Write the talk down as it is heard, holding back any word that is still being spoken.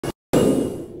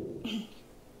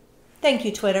Thank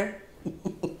you, Twitter.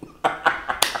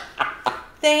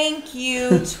 Thank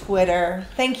you, Twitter.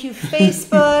 Thank you,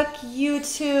 Facebook,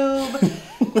 YouTube,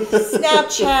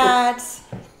 Snapchat.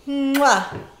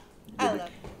 Mwah. I love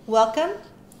you. Welcome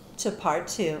to part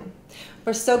 2.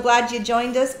 We're so glad you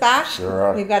joined us back. Sure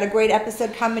are. We've got a great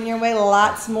episode coming your way.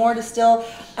 Lots more to still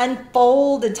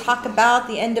unfold and talk about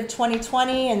the end of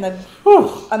 2020 and the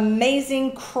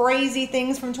amazing, crazy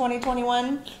things from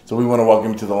 2021. So we want to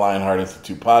welcome you to the Lionheart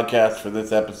Institute podcast. For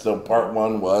this episode, part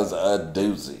 1 was a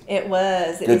doozy. It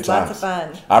was. It Good was times. lots of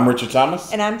fun. I'm Richard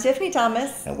Thomas. And I'm Tiffany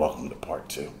Thomas. And welcome to part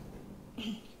 2.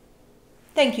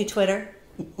 Thank you, Twitter.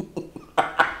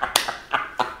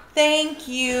 Thank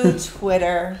you,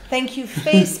 Twitter. Thank you,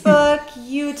 Facebook,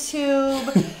 YouTube,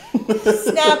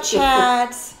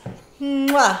 Snapchat.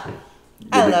 Mwah.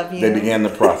 I love you. They began the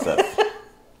process.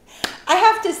 I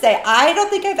have to say, I don't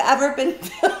think I've ever been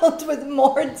filled with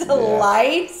more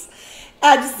delight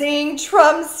at seeing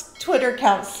Trump's Twitter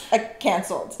accounts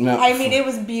canceled. No. I mean, it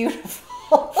was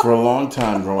beautiful. For a long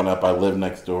time growing up, I lived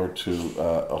next door to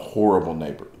a horrible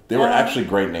neighbor. They were actually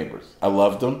great neighbors. I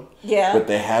loved them. Yeah. But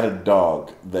they had a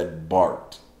dog that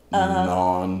barked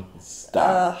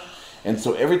non-stop. And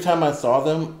so every time I saw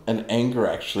them, an anger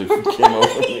actually came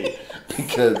over me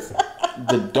because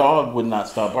the dog would not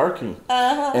stop barking.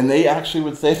 And they actually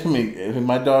would say to me,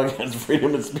 my dog has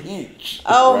freedom of speech.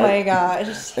 Oh, right? my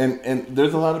gosh. And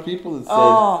there's a lot of people that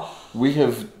say,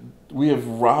 we have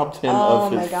robbed him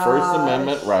of his First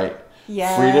Amendment right.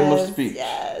 Yes, freedom of speech.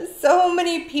 Yes. So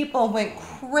many people went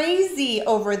crazy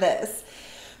over this.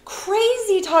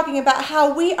 Crazy talking about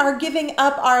how we are giving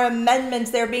up our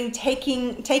amendments. They're being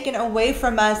taken away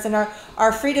from us, and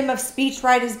our freedom of speech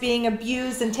right is being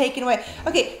abused and taken away.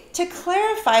 Okay, to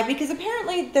clarify, because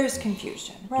apparently there's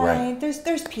confusion, right?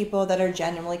 There's people that are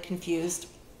genuinely confused.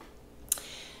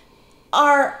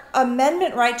 Our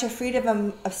amendment right to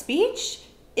freedom of speech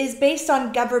is based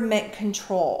on government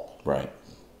control. Right.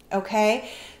 Okay?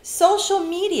 Social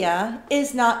media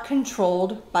is not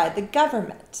controlled by the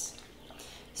government.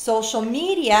 Social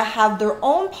media have their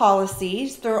own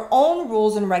policies, their own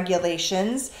rules and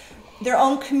regulations, their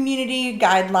own community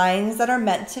guidelines that are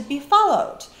meant to be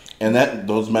followed. And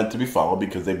those meant to be followed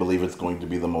because they believe it's going to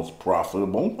be the most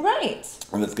profitable. Right.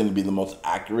 And it's going to be the most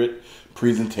accurate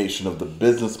presentation of the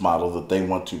business model that they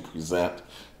want to present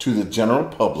to the general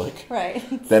public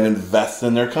that invests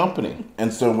in their company.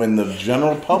 And so when the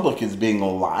general public is being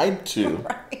lied to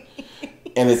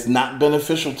and it's not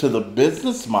beneficial to the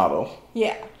business model,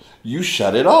 you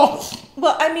shut it off.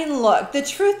 Well, I mean, look, the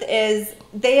truth is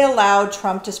they allowed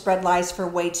Trump to spread lies for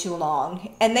way too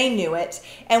long, and they knew it.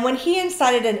 And when he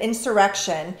incited an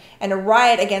insurrection and a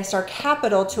riot against our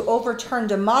Capitol to overturn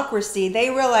democracy,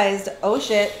 they realized, oh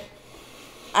shit,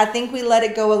 I think we let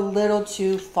it go a little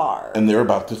too far. And they're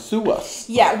about to sue us.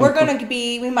 Yeah,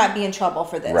 we might be in trouble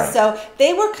for this. Right. So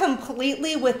they were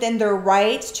completely within their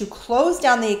rights to close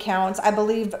down the accounts. I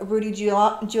believe Rudy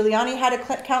Giuliani had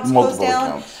accounts closed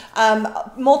down.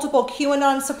 Multiple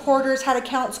QAnon supporters had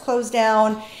accounts closed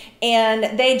down.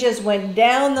 And they just went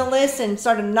down the list and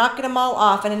started knocking them all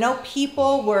off. And I know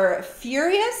people were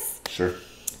furious. Sure.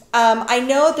 I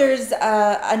know there's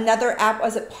another app,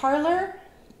 was it Parler?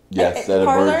 Yes, that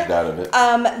emerged out of it.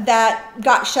 That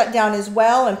got shut down as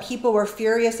well, and people were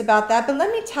furious about that. But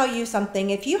let me tell you something.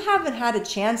 If you haven't had a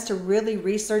chance to really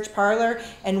research Parler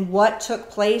and what took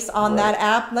place on that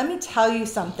app, let me tell you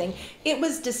something. It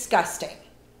was disgusting.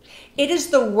 It is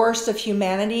the worst of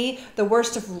humanity, the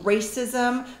worst of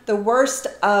racism, the worst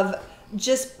of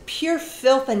just pure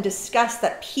filth and disgust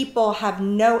that people have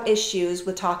no issues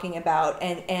with talking about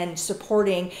and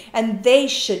supporting, and they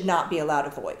should not be allowed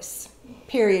a voice.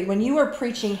 Period. When you are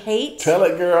preaching hate, tell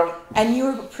it, girl, and you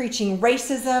are preaching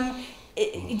racism,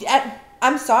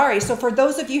 I'm sorry. So for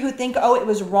those of you who think, oh, it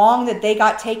was wrong that they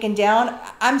got taken down,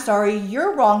 I'm sorry,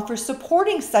 you're wrong for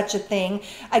supporting such a thing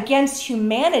against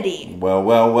humanity.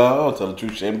 Well, tell the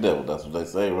truth, shame the devil. That's what they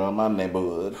say around my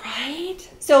neighborhood. Right?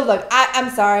 So look, I'm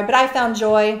sorry, but I found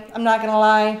joy. I'm not going to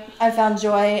lie. I found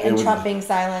joy in Trump being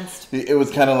silenced. It was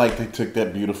kind of like they took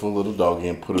that beautiful little doggy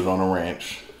and put it on a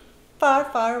ranch. Far,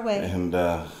 far away. And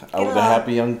I was a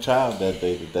happy young child that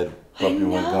day that puppy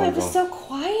went gone. It was so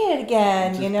quiet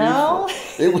again, you know?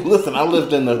 Listen, I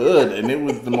lived in the hood, and it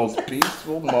was the most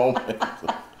peaceful moment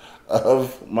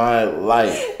of my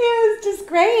life. It was just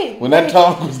great. When that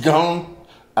dog was gone,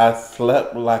 I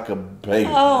slept like a baby.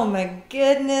 Oh, my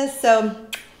goodness. So,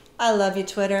 I love you,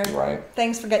 Twitter. Right.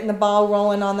 Thanks for getting the ball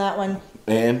rolling on that one.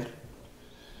 And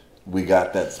we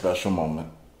got that special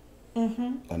moment.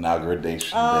 Inauguration day.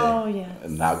 Yes.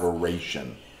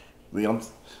 Inauguration. I'm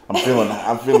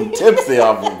feeling tipsy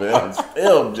off of it. I'm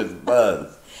still just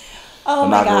buzzed. Oh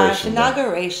my gosh,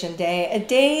 Inauguration Day. A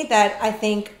day that I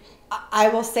think I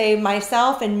will say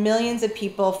myself and millions of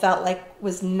people felt like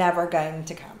was never going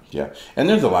to come. Yeah. And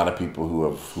there's a lot of people who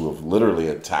have literally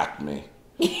attacked me.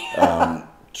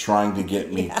 Trying to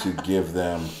get me to give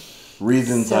them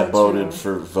reasons So I voted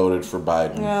true. for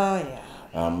Biden. Oh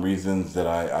yeah. Reasons that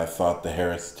I thought the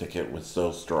Harris ticket was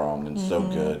so strong and so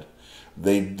good.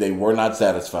 They were not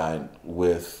satisfied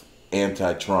with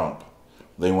anti-Trump.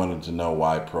 They wanted to know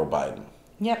why pro-Biden.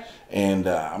 Yep. And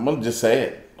I'm going to just say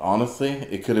it. Honestly,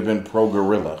 it could have been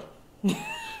pro-gorilla.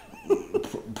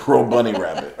 Pro-bunny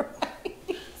rabbit.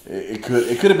 Right. It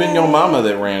could have been your mama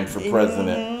that ran for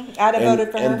president. I'd have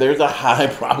voted for her. And there's a high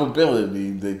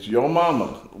probability that your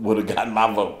mama would have gotten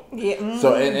my vote. Yeah.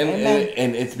 So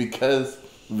and it's because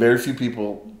very few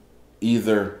people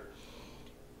either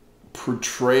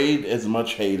portrayed as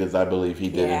much hate as I believe he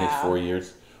did in his 4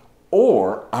 years,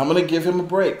 or I'm gonna give him a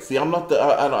break. See, I'm not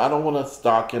I don't want to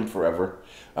stalk him forever.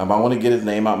 I want to get his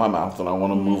name out my mouth, and I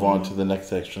want to move on to the next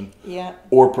section. Yeah.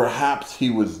 Or perhaps he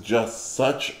was just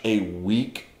such a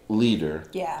weak leader.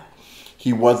 Yeah.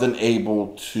 He wasn't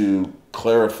able to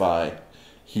clarify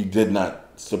he did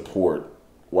not support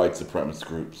white supremacist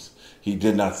groups. He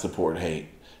did not support hate.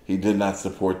 He did not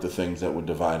support the things that would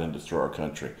divide and destroy our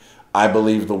country. I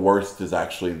believe the worst is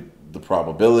actually the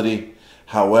probability.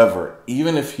 However,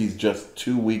 even if he's just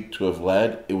too weak to have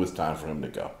led, it was time for him to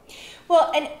go.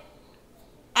 Well, and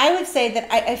I would say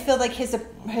that I feel like his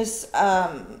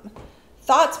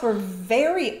thoughts were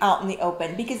very out in the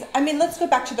open, because I mean, let's go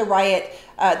back to the riot,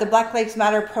 the Black Lives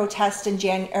Matter protest in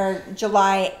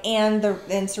July, and the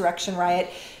insurrection riot.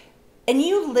 And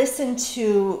you listen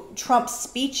to Trump's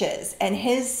speeches and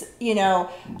his,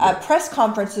 press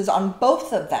conferences on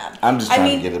both of them. I'm just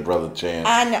trying to give the brother a chance.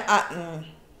 And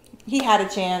he had a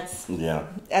chance. Yeah.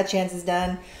 That chance is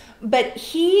done. But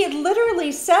he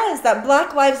literally says that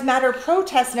Black Lives Matter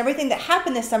protests and everything that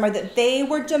happened this summer, that they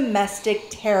were domestic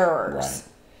terrors. Right.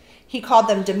 He called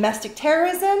them domestic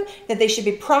terrorism, that they should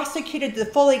be prosecuted to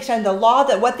the full extent of the law,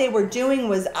 that what they were doing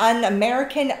was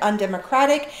un-American,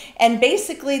 undemocratic, and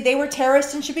basically they were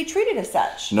terrorists and should be treated as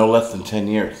such. No less than 10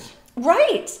 years.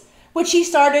 Right. Which he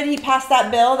passed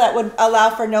that bill that would allow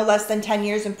for no less than 10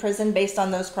 years in prison based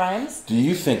on those crimes. Do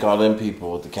you think all them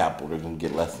people at the Capitol are going to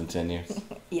get less than 10 years?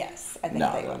 Yes, I think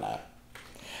no, they they're will. not.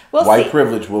 We'll white see.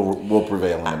 privilege will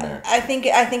prevail in America. I think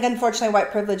unfortunately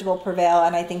white privilege will prevail,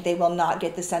 and I think they will not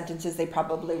get the sentences they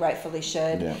probably rightfully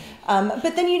should. Yeah.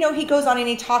 But then he goes on and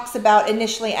he talks about,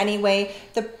 initially anyway,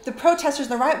 the protesters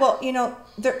and the riot. Well,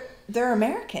 they're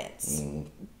Americans.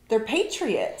 They're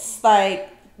patriots. Like,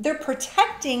 they're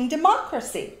protecting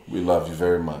democracy. We love you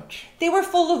very much. They were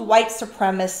full of white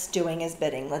supremacists doing his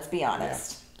bidding. Let's be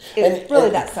honest. Yeah. It's really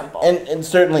that simple. And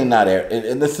certainly not.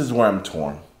 And this is where I'm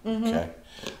torn. Okay.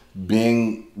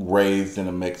 Being raised in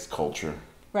a mixed culture,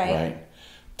 right?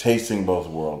 Tasting both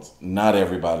worlds. Not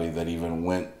everybody that even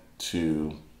went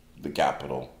to the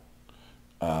Capitol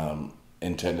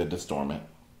intended to storm it.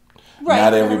 Right.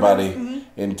 Not everybody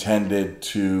intended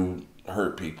to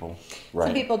hurt people. Right.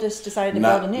 Some people just decided to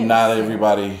build a noose. Not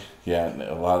everybody. Yeah,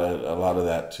 a lot of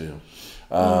that too.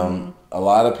 A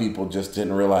lot of people just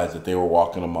didn't realize that they were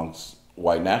walking amongst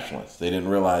white nationalists. They didn't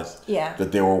realize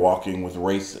that they were walking with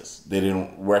racists. They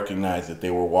didn't recognize that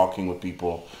they were walking with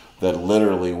people that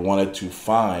literally wanted to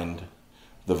find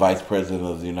the Vice President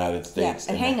of the United States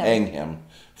and hang him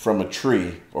from a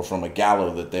tree or from a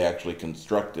gallows that they actually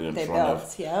constructed in front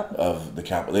of the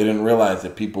Capitol. They didn't realize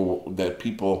that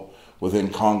people within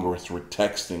Congress were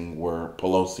texting where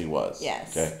Pelosi was.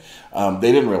 Yes. Okay.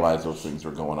 They didn't realize those things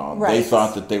were going on. Right. They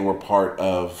thought that they were part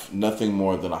of nothing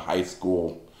more than a high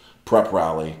school prep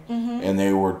rally, and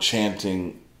they were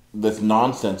chanting this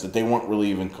nonsense that they weren't really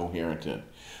even coherent in.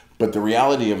 But the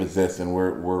reality of it is this, and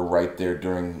we're right there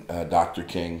during Dr.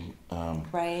 King,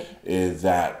 is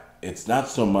that it's not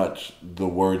so much the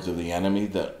words of the enemy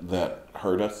that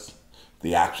hurt us,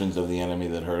 the actions of the enemy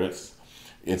that hurt us.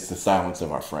 It's the silence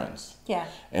of our friends. Yeah.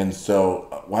 And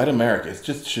so, white America, it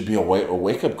just should be a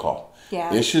wake-up call.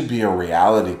 Yeah. It should be a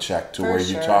reality check to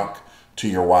you talk to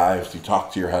your wives, you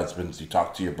talk to your husbands, you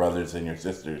talk to your brothers and your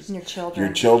sisters. Your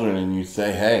children, and you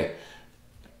say, hey,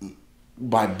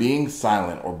 by being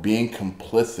silent or being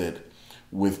complicit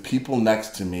with people next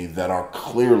to me that are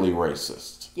clearly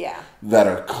racist, that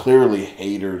are clearly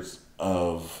haters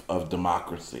of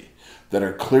democracy, that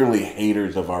are clearly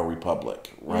haters of our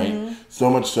republic, right? So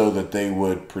much so that they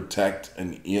would protect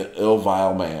an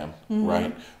ill-vile man,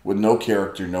 right, with no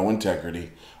character, no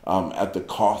integrity, at the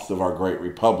cost of our great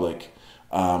republic.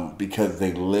 because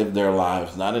they live their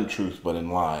lives not in truth but in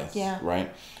lies. Yeah.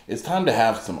 Right? It's time to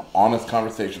have some honest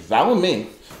conversations. Not with me,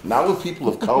 not with people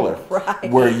of color, right.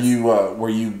 where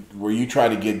you try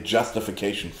to get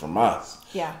justification from us.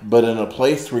 Yeah. But in a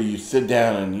place where you sit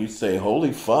down and you say,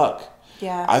 "Holy fuck."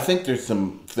 Yeah. I think there's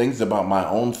some things about my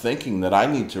own thinking that I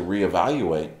need to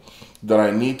reevaluate, that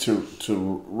I need to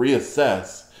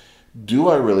reassess. Do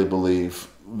I really believe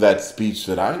that speech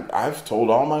that I've told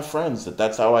all my friends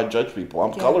that's how I judge people?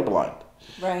 I'm colorblind.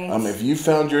 Right. If you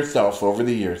found yourself over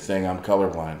the years saying I'm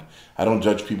colorblind, I don't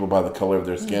judge people by the color of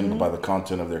their skin, but by the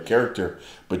content of their character.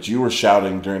 But you were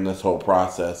shouting during this whole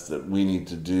process that we need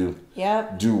to do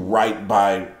right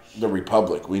by the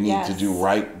republic. We need to do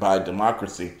right by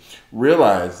democracy.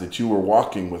 Realize that you were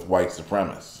walking with white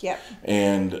supremacists. Yep.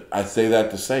 And I say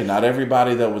that to say not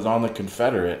everybody that was on the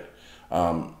Confederate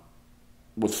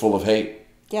was full of hate.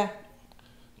 Yeah.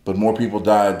 But more people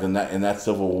died in that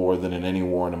Civil War than in any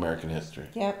war in American history.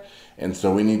 Yep. And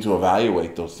so we need to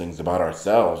evaluate those things about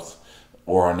ourselves,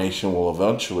 or our nation will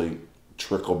eventually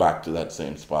trickle back to that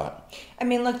same spot. I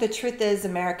mean, look, the truth is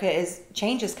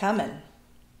change is coming.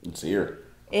 It's here.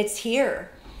 It's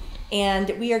here. And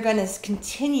we are going to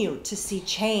continue to see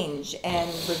change and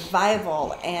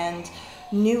revival and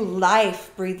new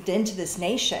life breathed into this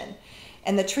nation.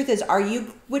 And the truth is,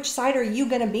 which side are you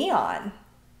going to be on?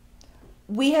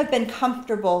 We have been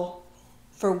comfortable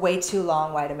for way too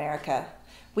long, white America.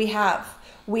 We have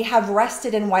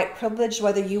rested in white privilege,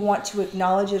 whether you want to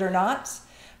acknowledge it or not,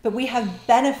 but we have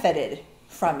benefited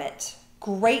from it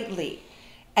greatly.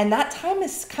 And that time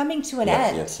is coming to an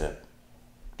end. Yes.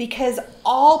 Because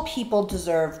all people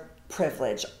deserve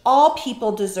privilege. All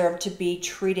people deserve to be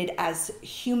treated as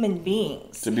human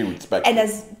beings. To be respected. And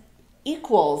as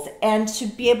equals, and to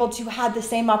be able to have the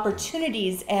same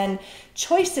opportunities and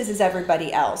choices as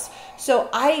everybody else. So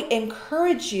I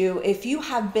encourage you, if you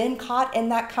have been caught in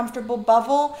that comfortable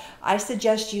bubble, I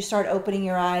suggest you start opening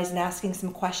your eyes and asking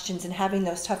some questions and having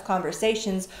those tough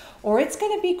conversations, or it's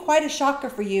going to be quite a shocker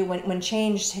for you when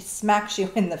change smacks you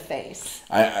in the face.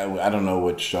 I don't know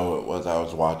which show it was I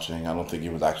was watching. I don't think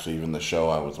it was actually even the show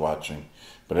I was watching,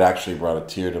 but it actually brought a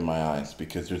tear to my eyes,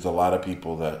 because there's a lot of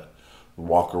people that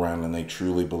walk around and they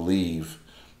truly believe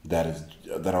that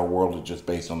our world is just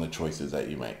based on the choices that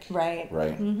you make. Right.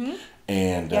 Mm-hmm.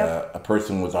 And a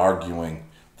person was arguing,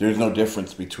 there's no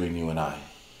difference between you and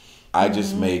I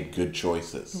just made good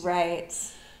choices. Right.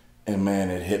 And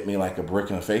man, it hit me like a brick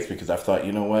in the face, because I thought,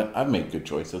 you know what? I've made good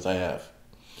choices.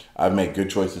 I've made good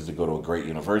choices to go to a great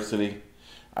university.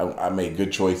 I made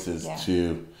good choices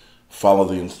to follow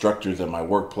the instructors at my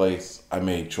workplace. I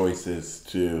made choices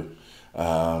to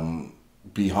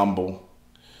be humble.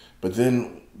 But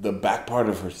then the back part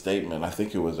of her statement, I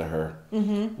think it was a her,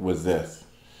 was this.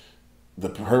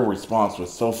 Her response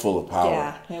was so full of power.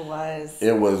 Yeah, it was.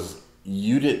 It was,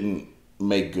 you didn't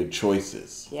make good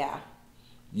choices. Yeah.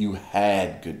 You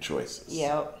had good choices.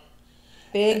 Yep.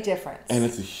 Big difference. And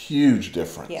it's a huge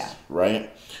difference. Yeah.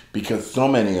 Right? Because so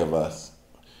many of us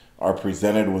are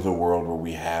presented with a world where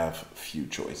we have few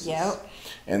choices. Yep.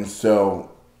 And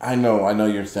so I know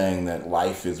you're saying that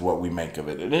life is what we make of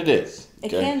it, and it is.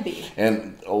 Okay? It can be.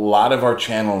 And a lot of our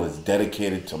channel is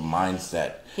dedicated to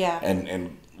mindset. Yeah.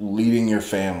 And leading your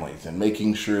families and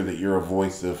making sure that you're a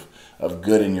voice of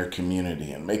good in your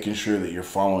community, and making sure that you're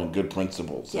following good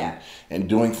principles and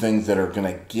doing things that are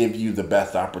going to give you the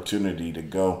best opportunity to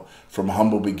go from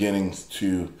humble beginnings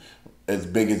to as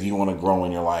big as you want to grow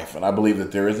in your life. And I believe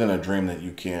that there isn't a dream that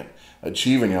you can't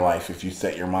achieve in your life if you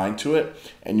set your mind to it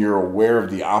and you're aware of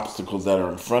the obstacles that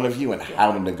are in front of you and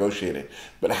how to negotiate it.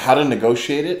 But how to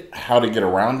negotiate it, how to get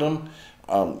around them,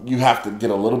 you have to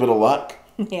get a little bit of luck.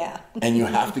 Yeah. And you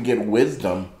have to get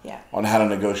wisdom on how to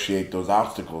negotiate those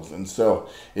obstacles. And so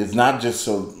it's not just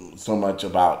so much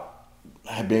about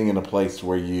being in a place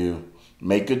where you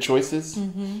make good choices,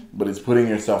 but it's putting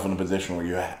yourself in a position where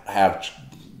you have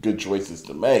good choices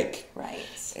to make. Right.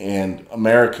 And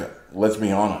America, let's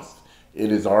be honest,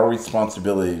 it is our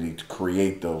responsibility to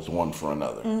create those one for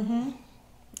another.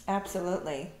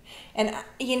 Absolutely. And,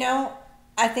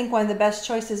 I think one of the best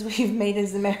choices we've made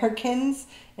as Americans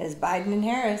is Biden and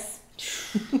Harris.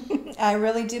 I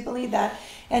really do believe that.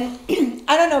 And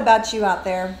I don't know about you out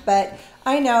there, but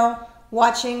I know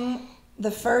watching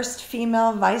the first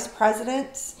female vice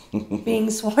president being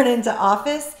sworn into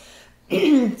office,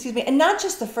 excuse me, and not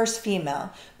just the first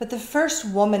female, but the first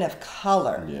woman of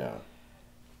color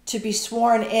to be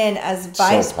sworn in as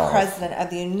vice president of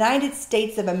the United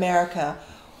States of America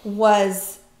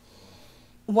was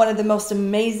one of the most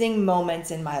amazing moments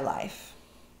in my life.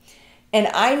 And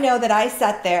I know that I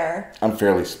sat there. I'm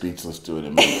fairly speechless to it.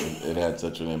 It had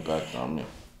such an impact on me.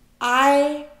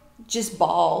 I just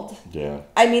bawled. Yeah.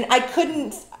 I mean, I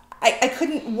couldn't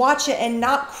watch it and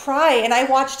not cry. And I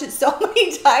watched it so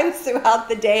many times throughout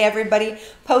the day. Everybody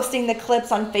posting the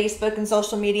clips on Facebook and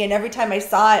social media. And every time I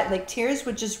saw it, like tears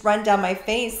would just run down my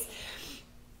face.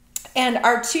 And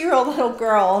our 2-year-old little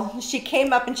girl, she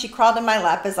came up and she crawled in my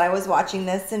lap as I was watching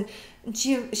this. And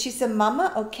she said,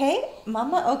 "Mama, okay?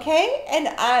 Mama, okay?"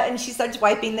 And she starts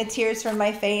wiping the tears from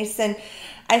my face. And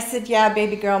I said, "Yeah,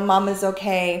 baby girl, Mama's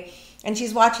okay." And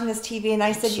she's watching this TV. And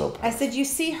I said, "You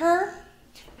see her?"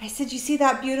 I said, "You see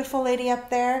that beautiful lady up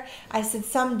there?" I said,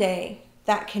 "Someday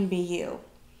that can be you."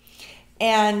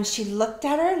 And she looked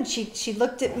at her and she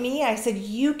looked at me. I said,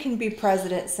 "You can be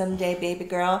president someday, baby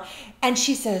girl." And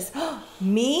she says, "Oh,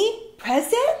 me?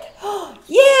 President? Oh,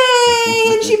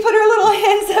 yay!" And she put her little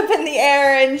hands up in the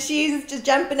air and she's just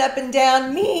jumping up and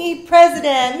down. Me,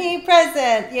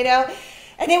 president, you know.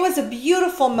 And it was a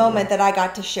beautiful moment that I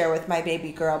got to share with my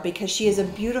baby girl, because she is a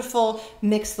beautiful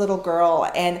mixed little girl.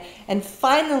 And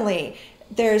finally,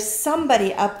 there's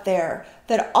somebody up there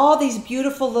that all these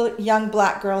beautiful young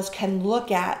black girls can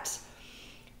look at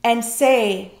and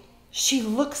say, "She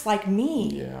looks like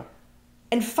me." Yeah.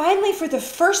 And finally, for the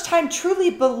first time, truly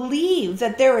believe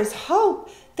that there is hope,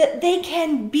 that they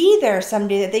can be there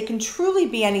someday, that they can truly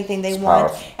be anything they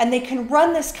want, and they can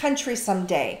run this country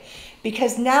someday.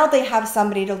 Because now they have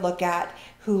somebody to look at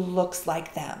who looks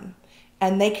like them.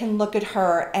 And they can look at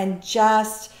her and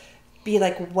just be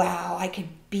like, wow, I could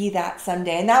be that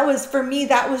someday. And that was, for me,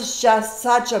 that was just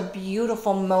such a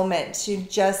beautiful moment to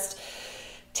just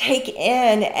take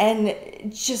in, and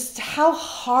just how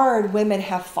hard women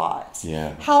have fought.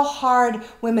 Yeah. How hard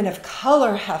women of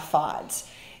color have fought.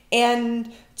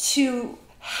 And to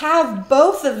have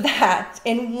both of that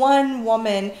in one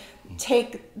woman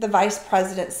take the vice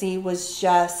presidency was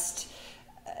just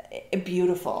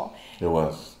beautiful. It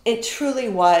was. It truly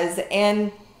was.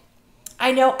 And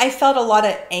I know I felt a lot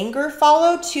of anger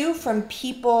follow too from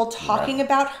people talking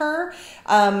about her,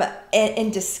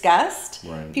 and disgust.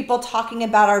 Right. People talking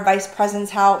about our vice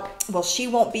presidents, how, well, she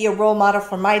won't be a role model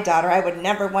for my daughter. I would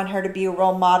never want her to be a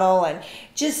role model. And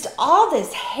just all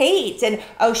this hate. And,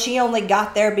 oh, she only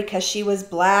got there because she was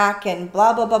black and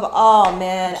blah, blah, blah, blah. Oh,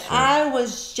 man, sure. I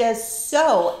was just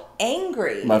so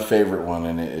angry. My favorite one,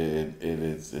 and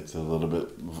it's a little bit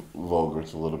vulgar,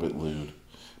 it's a little bit lewd,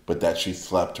 but that she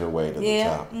slept her way to the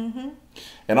top. Mm-hmm.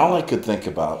 And all I could think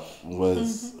about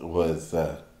was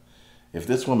if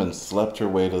this woman slept her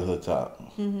way to the top,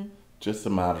 just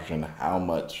imagine how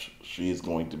much she is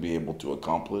going to be able to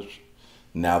accomplish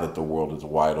now that the world is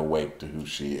wide awake to who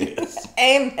she is.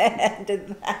 Amen to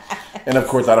that. And of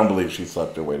course, I don't believe she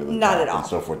slept her way to the Not top at all. and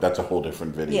so forth. That's a whole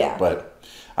different video. Yeah. But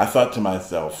I thought to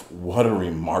myself, what a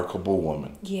remarkable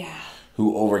woman. Yeah.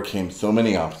 Who overcame so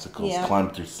many obstacles, Yeah.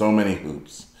 climbed through so many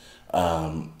hoops,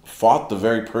 fought the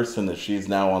very person that she's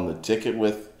now on the ticket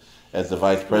with as the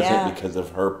vice president because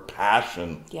of her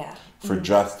passion for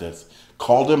justice,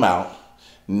 called him out,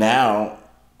 now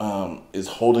is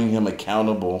holding him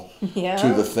accountable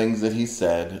to the things that he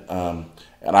said.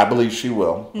 And I believe she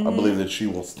will. I believe that she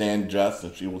will stand just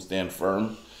and she will stand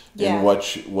firm in what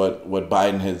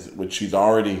Biden has, what she's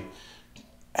already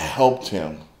helped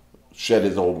him shed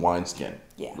his old wineskin.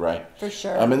 Yeah, right? For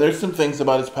sure. I mean, there's some things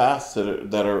about his past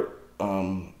that are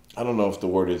I don't know if the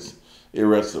word is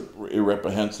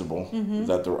irreprehensible. Is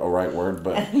that a right word?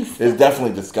 But it's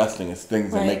definitely disgusting. It's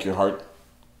things that make your heart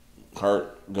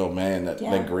go, man,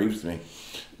 that grieves me.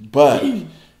 But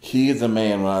he is a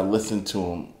man, when I listened to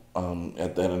him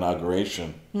at that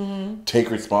inauguration, take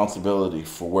responsibility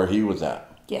for where he was at.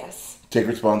 Yes. Take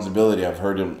responsibility. I've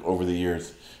heard him over the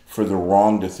years for the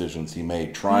wrong decisions he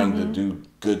made, trying to do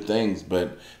good things,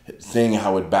 but seeing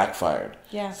how it backfired.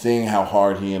 Yeah. Seeing how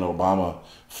hard he and Obama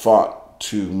fought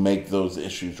to make those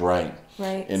issues right.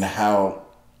 Right. And how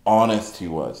honest he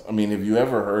was. I mean, have you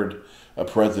ever heard a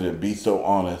president be so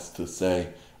honest to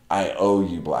say, "I owe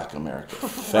you, Black America.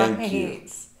 Thank you.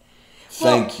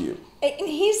 Thank you." And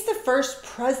he's the first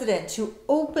president to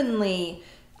openly,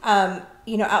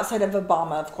 outside of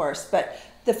Obama, of course, but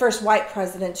the first white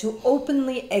president to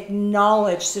openly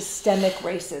acknowledge systemic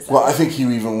racism. Well, I think he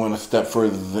even went a step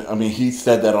further. He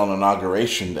said that on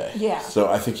Inauguration Day. Yeah. So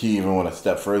I think he even went a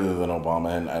step further than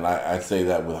Obama, and I say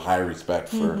that with high respect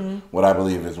for what I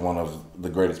believe is one of the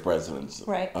greatest presidents.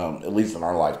 Right. At least in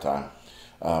our lifetime.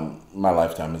 My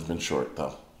lifetime has been short,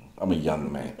 though. I'm a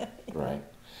young man, right?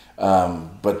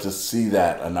 But to see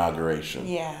that inauguration.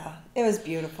 Yeah, it was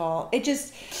beautiful. It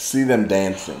just... See them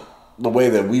dancing. The way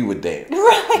that we would dance.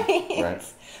 Right.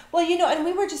 Well, and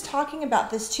we were just talking about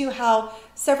this too, how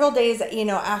several days,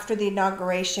 after the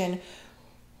inauguration,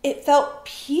 it felt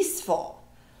peaceful.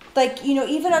 Like,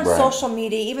 even on social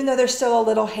media, even though there's still a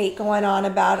little hate going on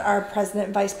about our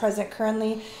president, vice president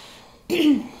currently,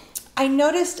 I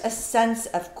noticed a sense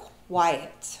of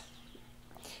quiet.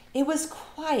 It was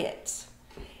quiet.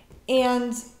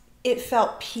 And it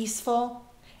felt peaceful.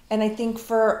 And I think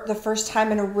for the first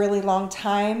time in a really long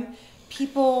time,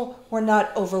 people were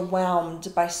not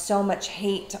overwhelmed by so much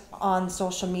hate on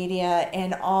social media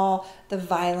and all the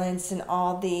violence and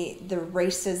all the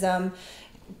racism.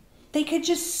 They could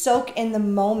just soak in the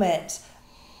moment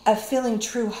of feeling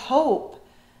true hope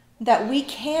that we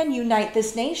can unite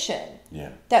this nation.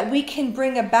 Yeah. That we can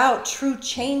bring about true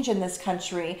change in this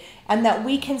country, and that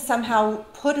we can somehow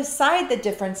put aside the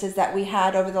differences that we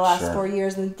had over the last 4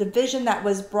 years and the division that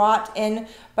was brought in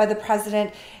by the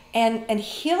president, and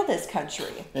heal this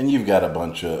country. And you've got a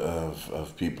bunch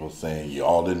of people saying,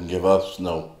 y'all didn't give us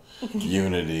no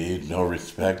unity, no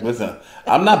respect. Listen,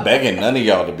 I'm not begging none of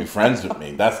y'all to be friends with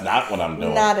me. That's not what I'm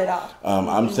doing. Not at all.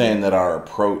 I'm saying that our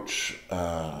approach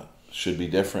should be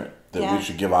different, that we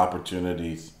should give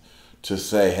opportunities to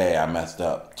say, hey, I messed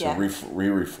up, to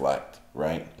re-reflect,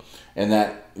 right? And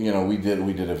that, we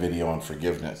did a video on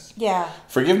forgiveness. Yeah.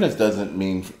 Forgiveness doesn't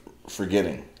mean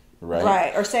forgetting, right?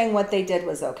 Right, or saying what they did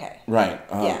was okay. Right.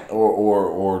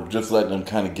 Or just letting them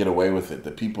kind of get away with it. The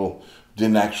people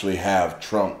didn't actually have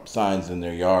Trump signs in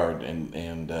their yard,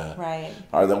 and that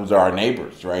was our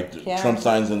neighbors, right? Yeah. Trump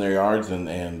signs in their yards,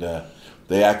 and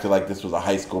they acted like this was a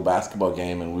high school basketball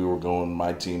game, and we were going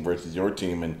my team versus your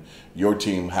team, and your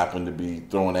team happened to be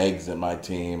throwing eggs at my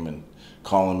team and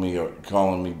calling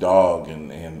me dog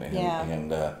and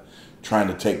trying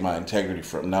to take my integrity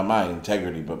from, not my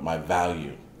integrity, but my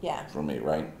value from me,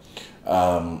 right?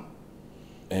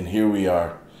 And here we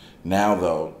are now,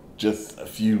 though, just a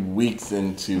few weeks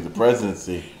into the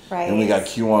presidency, and we got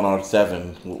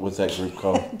QAnon7. What's that group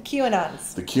called?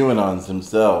 QAnons. The QAnons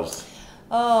themselves.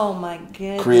 Oh my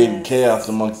goodness. Creating chaos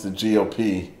amongst the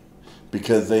GOP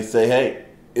because they say, hey,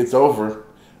 it's over.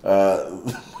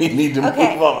 We need to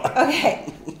move on.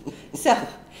 Okay. So,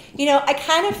 I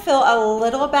kind of feel a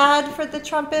little bad for the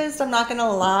Trumpists. I'm not going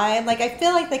to lie. Like, I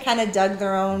feel like they kind of dug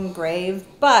their own grave.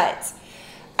 But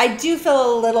I do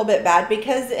feel a little bit bad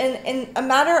because in a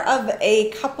matter of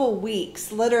a couple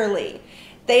weeks, literally,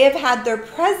 they have had their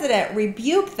president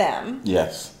rebuke them.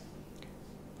 Yes.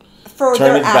 For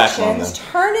their actions,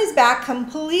 turn his back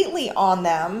completely on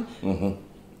them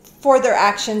for their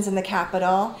actions in the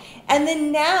Capitol. And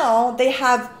then now they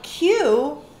have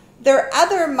Q, their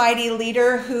other mighty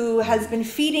leader, who has been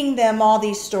feeding them all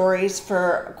these stories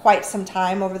for quite some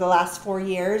time over the last 4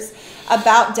 years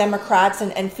about Democrats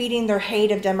and feeding their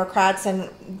hate of Democrats,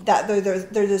 and that they're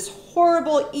this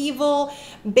horrible, evil,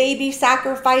 baby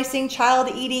sacrificing, child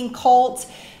eating cult.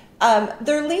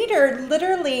 Their leader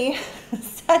literally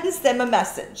sends them a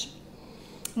message.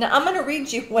 Now, I'm going to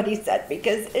read you what he said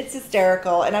because it's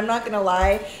hysterical, and I'm not going to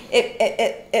lie,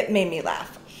 it made me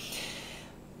laugh.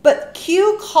 But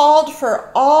Q called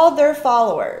for all their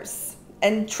followers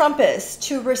and Trumpists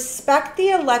to respect the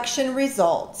election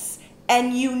results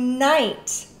and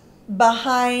unite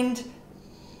behind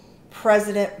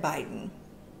President Biden.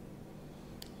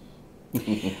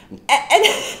 And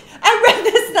I read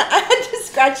this, and I had to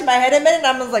scratch my head a minute, and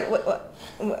I was like, what?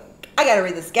 I gotta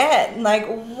read this again. Like,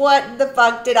 what the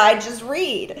fuck did I just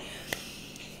read?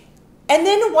 And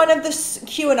then one of the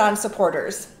QAnon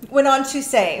supporters went on to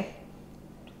say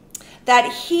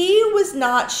that he was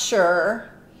not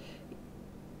sure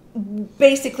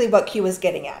basically what Q was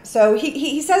getting at. So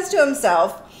he says to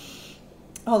himself,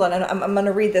 hold on, I'm going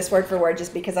to read this word for word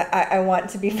just because I want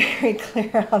to be very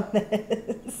clear on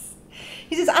this.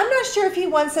 He says, I'm not sure if he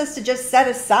wants us to just set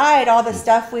aside all the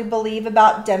stuff we believe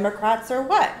about Democrats or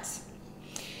what.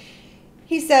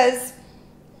 He says,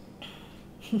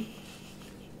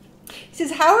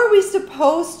 how are we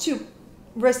supposed to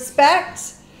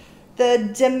respect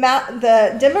the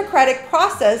democratic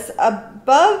process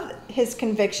above his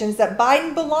convictions that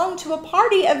Biden belonged to a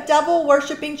party of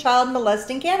devil-worshipping,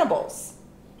 child-molesting cannibals?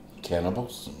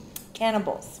 Cannibals?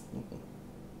 Cannibals.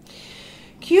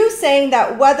 Q saying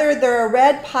that whether they're a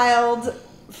red-pilled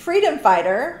freedom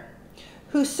fighter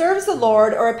who serves the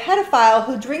Lord or a pedophile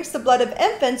who drinks the blood of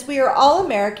infants, we are all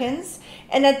Americans,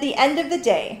 and at the end of the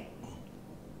day,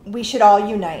 we should all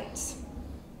unite.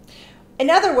 In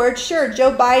other words, sure,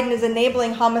 Joe Biden is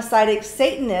enabling homicidal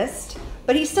Satanist,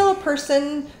 but he's still a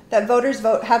person that voters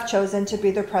have chosen to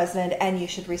be their president, and you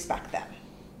should respect them.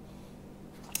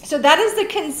 So that is the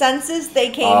consensus they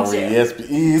came to. Yes, be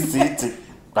easy to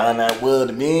find out what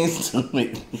it means to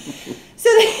me. So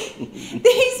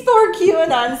These poor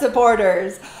QAnon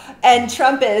supporters and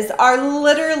Trumpists are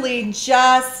literally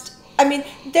just, I mean,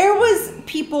 there was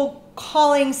people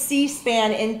calling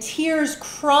C-SPAN in tears,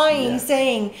 crying,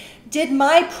 saying, did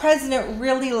my president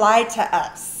really lie to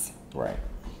us? Right.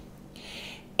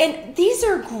 And these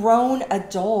are grown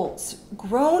adults,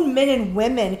 grown men and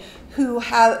women who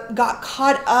have got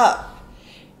caught up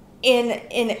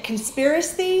in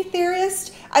conspiracy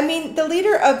theorists. I mean, the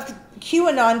leader of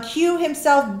QAnon, Q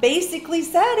himself, basically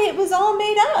said it was all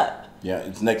made up. Yeah,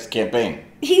 it's next campaign.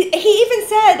 He even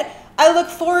said, I look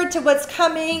forward to what's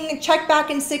coming. Check back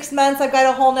in 6 months. I've got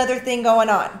a whole nother thing going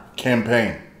on.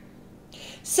 Campaign.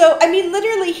 So, I mean,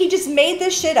 literally, he just made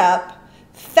this shit up,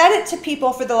 fed it to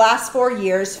people for the last 4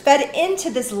 years, fed into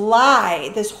this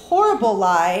lie, this horrible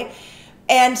lie,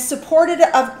 and supported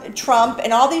of Trump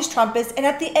and all these Trumpists. And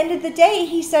at the end of the day,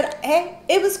 he said, hey,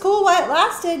 it was cool while it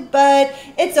lasted, but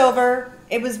it's over.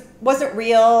 It wasn't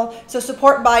real. So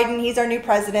support Biden. He's our new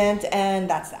president. And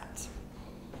that's that.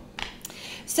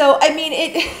 So, I mean,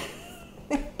 it...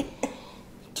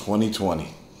 2020.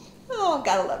 Oh,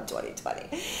 gotta love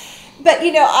 2020. But,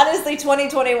 you know, honestly,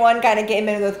 2021 kind of came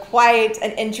in with quite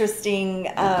an interesting...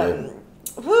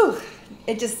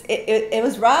 It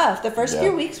was rough. The first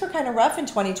few weeks were kind of rough in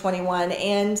 2021.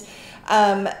 And,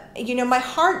 you know, my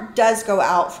heart does go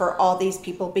out for all these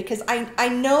people because I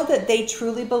know that they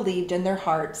truly believed in their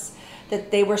hearts that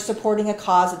they were supporting a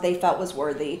cause that they felt was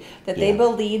worthy, that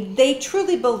they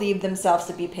truly believed themselves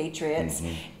to be patriots.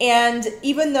 Mm-hmm. And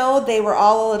even though they were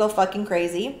all a little fucking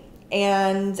crazy,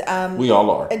 and... we all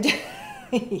are.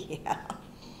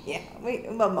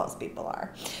 Well, most people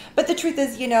are. But the truth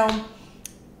is, you know...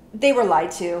 They were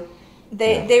lied to.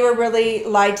 They were really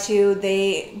lied to.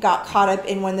 They got caught up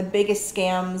in one of the biggest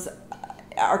scams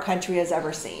our country has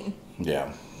ever seen.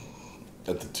 Yeah.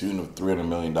 At the tune of $300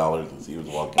 million as he was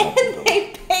walking up. And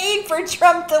they paid for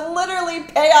Trump to literally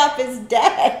pay off his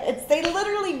debts. They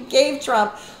literally gave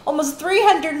Trump almost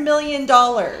 $300 million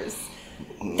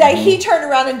that he turned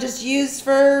around and just used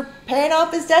for paying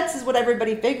off his debts is what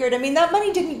everybody figured. I mean, that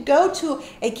money didn't go to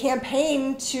a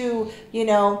campaign to, you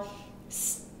know...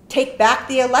 take back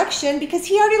the election because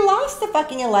he already lost the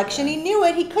fucking election. He knew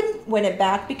it. He couldn't win it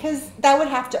back because that would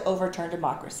have to overturn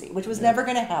democracy, which was never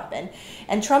going to happen.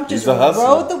 And Trump just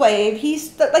rode the wave.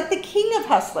 He's like the king of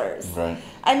hustlers. Right.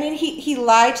 I mean, he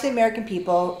lied to the American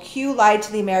people. Q lied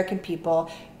to the American people.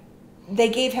 They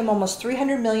gave him almost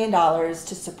 $300 million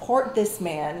to support this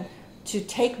man to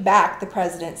take back the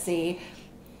presidency.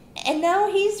 And now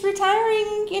he's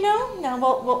retiring, you know. Now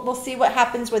we'll see what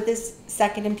happens with this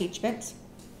second impeachment.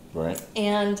 Right.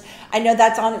 And I know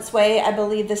that's on its way, I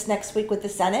believe, this next week with the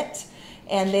Senate.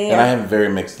 And I have very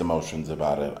mixed emotions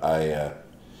about it.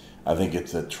 I think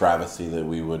it's a travesty that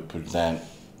we would present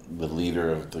the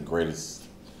leader of the greatest,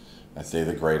 I say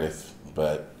the greatest,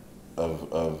 but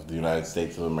of the United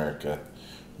States of America,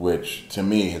 which to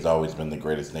me has always been the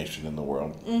greatest nation in the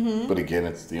world. Mm-hmm. But again,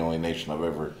 it's the only nation I've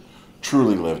ever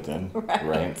truly lived in.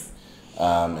 Right.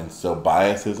 And so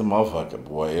bias is a motherfucker,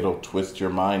 boy. It'll twist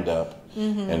your mind up.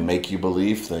 Mm-hmm. And make you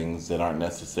believe things that aren't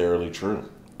necessarily true.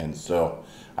 And so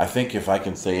I think if I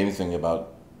can say anything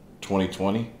about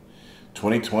 2020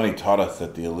 taught us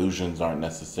that the illusions aren't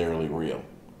necessarily real.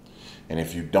 And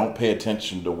if you don't pay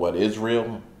attention to what is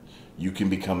real, you can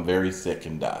become very sick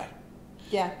and die.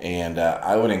 Yeah. And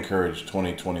I would encourage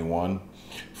 2021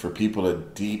 for people to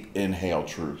deep inhale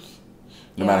truth.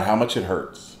 No matter how much it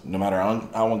hurts, no matter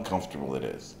how uncomfortable it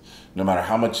is. No matter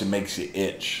how much it makes you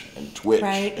itch and twitch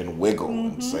and wiggle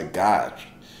and say, gosh,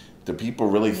 do people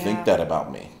really think that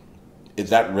about me? Is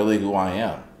that really who I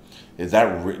am? Is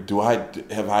that,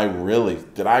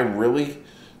 did I really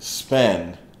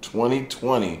spend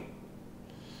 2020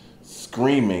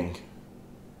 screaming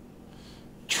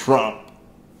Trump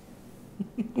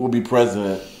will be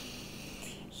president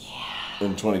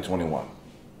in 2021?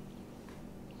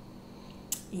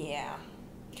 Yeah.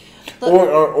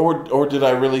 Or did I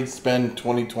really spend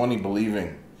 2020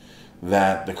 believing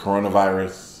that the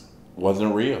coronavirus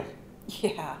wasn't real?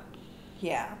 Yeah.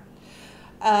 Yeah.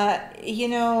 You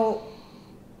know,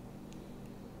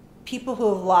 people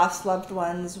who have lost loved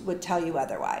ones would tell you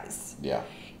otherwise. Yeah.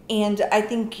 And I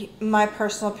think, my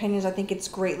personal opinion is I think it's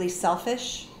greatly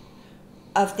selfish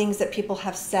of things that people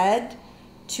have said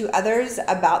to others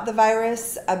about the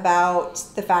virus, about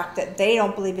the fact that they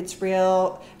don't believe it's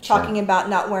real, talking about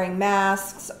not wearing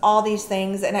masks, all these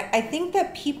things. And I think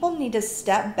that people need to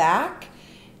step back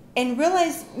and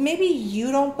realize maybe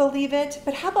you don't believe it,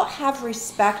 but how about have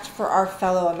respect for our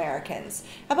fellow Americans?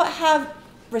 How about have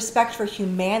respect for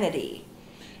humanity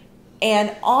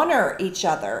and honor each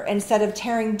other instead of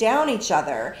tearing down each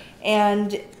other?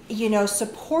 And,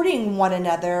 supporting one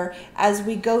another as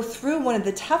we go through one of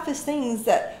the toughest things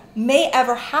that may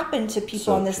ever happen to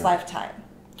people in this lifetime.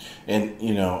 And,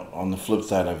 on the flip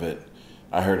side of it,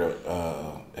 I heard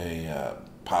a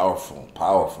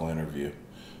powerful interview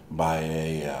by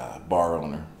a bar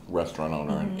owner, restaurant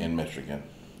owner in Michigan.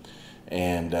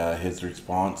 And his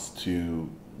response to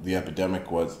the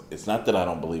epidemic was, it's not that I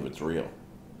don't believe it's real.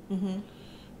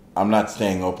 I'm not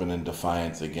staying open in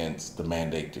defiance against the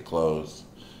mandate to close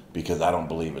because I don't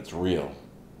believe it's real.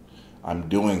 I'm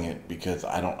doing it because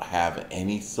I don't have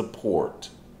any support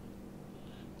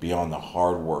beyond the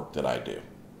hard work that I do.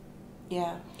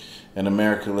 Yeah. In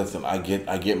America, listen, I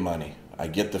get money. I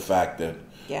get the fact that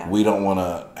we don't want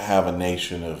to have a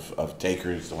nation of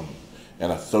takers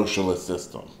and a socialist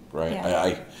system, right?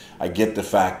 Yeah. I get the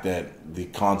fact that the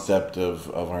concept of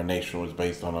our nation was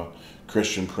based on a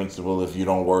Christian principle: if you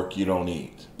don't work, you don't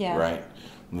eat, right?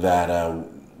 That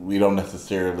we don't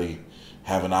necessarily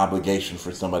have an obligation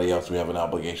for somebody else. We have an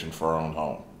obligation for our own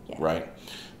home, right?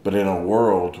 But in a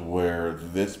world where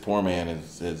this poor man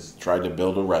has tried to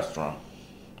build a restaurant,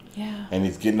 and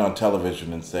he's getting on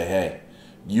television and say, hey,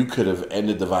 you could have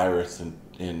ended the virus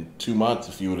in 2 months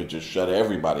if you would have just shut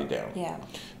everybody down. Yeah.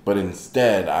 But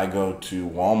instead, I go to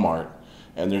Walmart,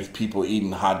 and there's people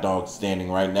eating hot dogs standing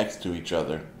right next to each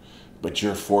other, but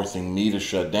you're forcing me to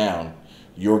shut down.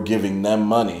 You're giving them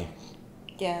money.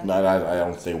 Yeah. I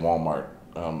don't say Walmart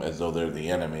as though they're the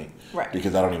enemy, right?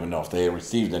 Because I don't even know if they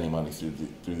received any money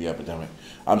through the epidemic.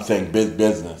 I'm saying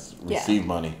business received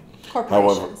money.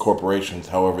 Corporations.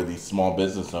 However, these small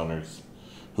business owners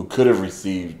who could have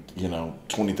received,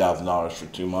 $20,000 for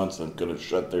 2 months and could have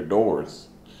shut their doors,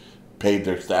 paid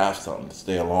their staff something to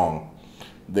stay along.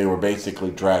 They were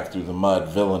basically dragged through the mud,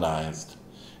 villainized,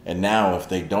 and now if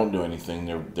they don't do anything,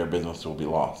 their business will be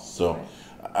lost. So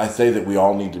I say that we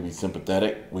all need to be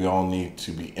sympathetic. We all need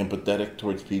to be empathetic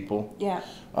towards people. Yeah.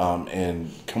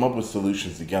 And come up with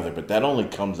solutions together. But that only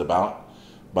comes about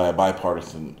by a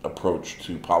bipartisan approach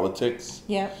to politics.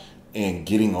 Yeah. And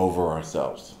getting over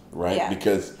ourselves, right? Yeah.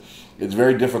 Because it's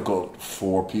very difficult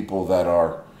for people that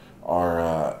are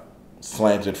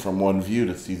slanted from one view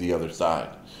to see the other side.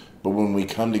 But when we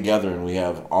come together and we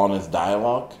have honest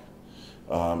dialogue,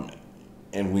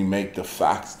 and we make the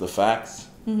facts,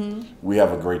 we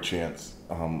have a great chance,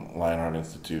 Lionheart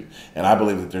Institute. And I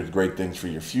believe that there's great things for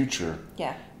your future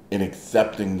in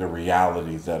accepting the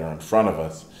realities that are in front of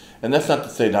us. And that's not to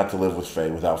say not to live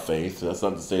without faith. That's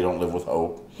not to say don't live with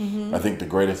hope. I think the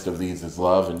greatest of these is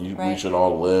love, and we should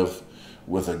all live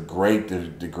with a great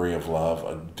degree of love,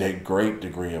 a great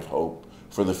degree of hope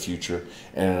for the future,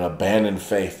 and an abandoned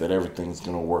faith that everything's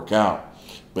going to work out.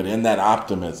 But in that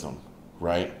optimism,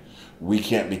 right, we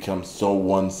can't become so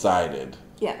one-sided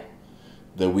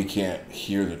that we can't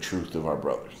hear the truth of our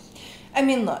brothers. I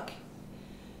mean, look,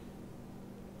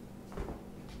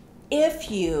 if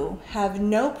you have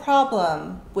no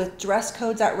problem with dress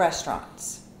codes at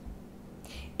restaurants,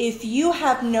 if you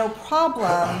have no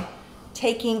problem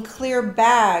taking clear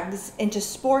bags into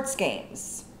sports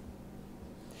games,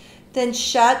 then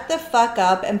shut the fuck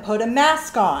up and put a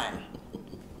mask on.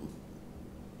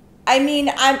 I mean,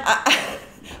 I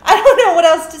don't know what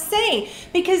else to say,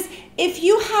 because if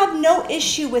you have no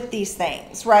issue with these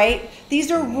things, right? These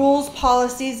are rules,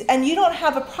 policies, and you don't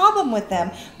have a problem with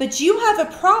them, but you have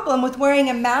a problem with wearing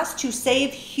a mask to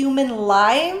save human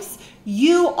lives,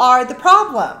 you are the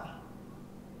problem.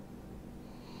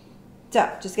 So,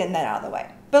 just getting that out of the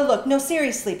way. But look, no,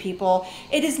 seriously, people,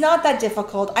 it is not that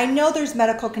difficult. I know there's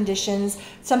medical conditions.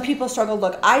 Some people struggle.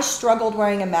 Look, I struggled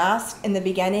wearing a mask in the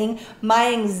beginning.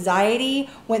 My anxiety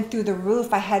went through the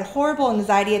roof. I had horrible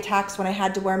anxiety attacks when I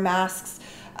had to wear masks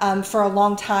for a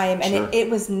long time, and it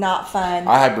was not fun.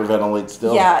 I hyperventilate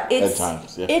still at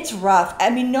times. Yeah. It's rough. I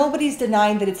mean, nobody's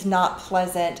denying that it's not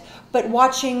pleasant, but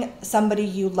watching somebody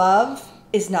you love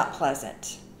is not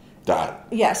pleasant.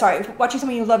 Watching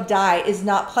someone you love die is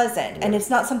not pleasant, and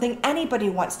it's not something anybody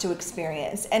wants to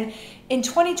experience. And in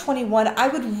 2021, I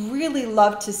would really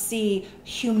love to see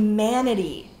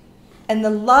humanity and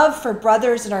the love for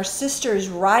brothers and our sisters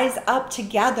rise up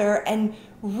together and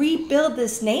rebuild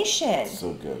this nation.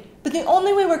 So good. But the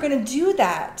only way we're going to do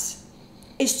that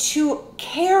is to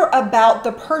care about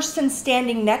the person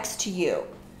standing next to you,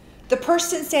 the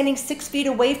person standing 6 feet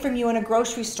away from you in a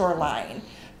grocery store line.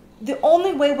 The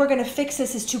only way we're going to fix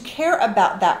this is to care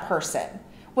about that person,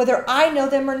 whether I know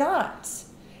them or not.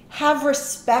 Have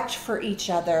respect for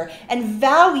each other and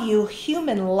value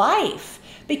human life,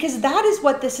 because that is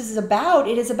what this is about.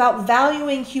 It is about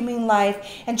valuing human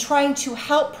life and trying to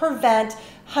help prevent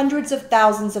hundreds of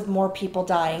thousands of more people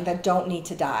dying that don't need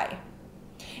to die.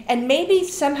 And maybe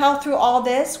somehow through all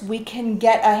this, we can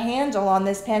get a handle on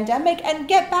this pandemic and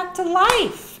get back to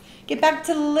life, get back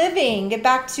to living, get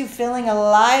back to feeling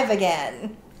alive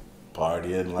again.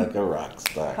 Partying like a rock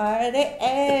star. Party.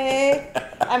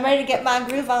 I'm ready to get my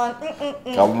groove on.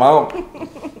 Come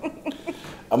on.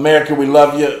 America, we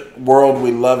love you. World,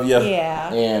 we love you.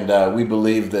 Yeah. And we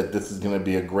believe that this is going to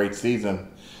be a great season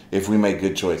if we make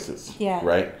good choices. Yeah.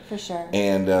 Right? For sure.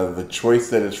 And the choice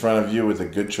that is in front of you is a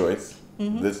good choice.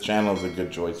 Mm-hmm. This channel is a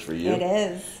good choice for you. It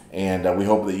is. And we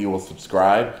hope that you will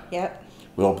subscribe. Yep.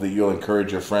 We hope that you'll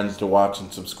encourage your friends to watch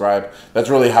and subscribe. That's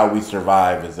really how we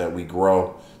survive, is that we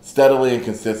grow steadily and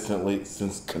consistently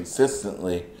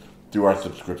through our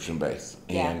subscription base.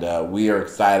 Yeah. And we are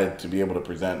excited to be able to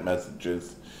present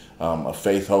messages of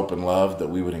faith, hope, and love that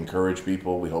we would encourage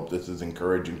people. We hope this is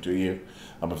encouraging to you.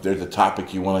 If there's a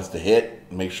topic you want us to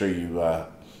hit, make sure you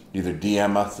either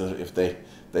DM us if they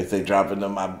say drop into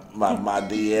my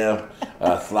DM,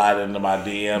 slide into my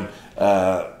DM.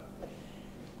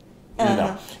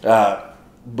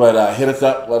 But hit us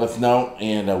up, let us know,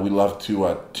 and we love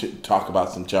to talk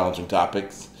about some challenging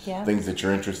topics, things that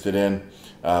you're interested in.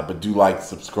 But do like,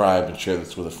 subscribe, and share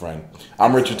this with a friend.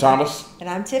 I'm Richard Thomas. And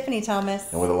I'm Tiffany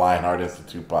Thomas. And we're the Lionheart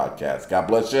Institute podcast. God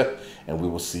bless you, and we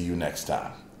will see you next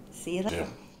time. See you later.